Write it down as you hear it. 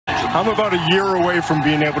I'm about a year away from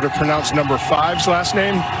being able to pronounce number 5's last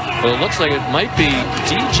name. Well, it looks like it might be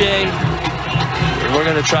DJ. We're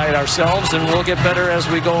going to try it ourselves, and we'll get better as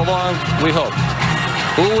we go along, we hope.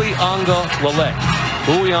 Uiagalelei.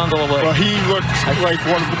 Uiagalelei. Well, he looked like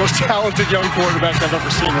one of the most talented young quarterbacks I've ever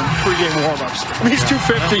seen in pregame warm-ups. I mean, he's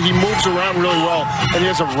 250. He moves around really well, and he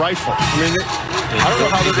has a rifle. I mean, I don't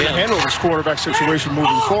know how they're going to handle this quarterback situation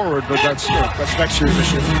moving forward, but that's next year's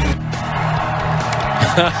issue.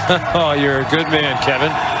 Oh, you're a good man,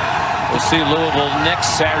 Kevin. We'll see Louisville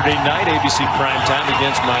next Saturday night, ABC primetime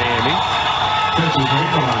against Miami.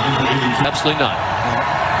 Absolutely not.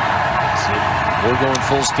 We're going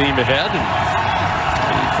full steam ahead,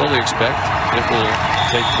 and we fully expect it will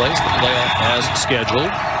take place. The playoff as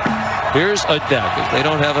scheduled. Here's a deck. They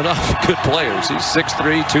don't have enough good players. He's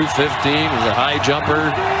 6'3", 215. He's a high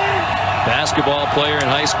jumper. Basketball player in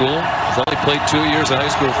high school. He's only played 2 years of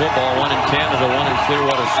high school football, one in Canada, one in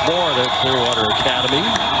Clearwater, Florida, Clearwater Academy.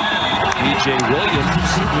 DJ Williams,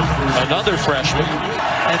 another freshman.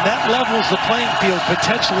 And that levels the playing field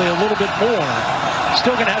potentially a little bit more.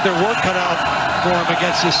 Still going to have their work cut out for them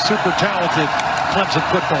against this super talented Clemson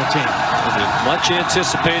football team. Much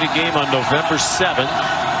anticipated game on November 7th.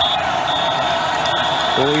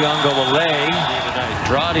 Uiagalelei tonight.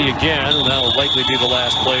 Drawdy again, and that'll likely be the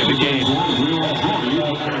last play of the game.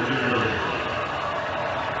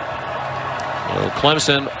 Well,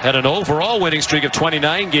 Clemson had an overall winning streak of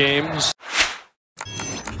 29 games.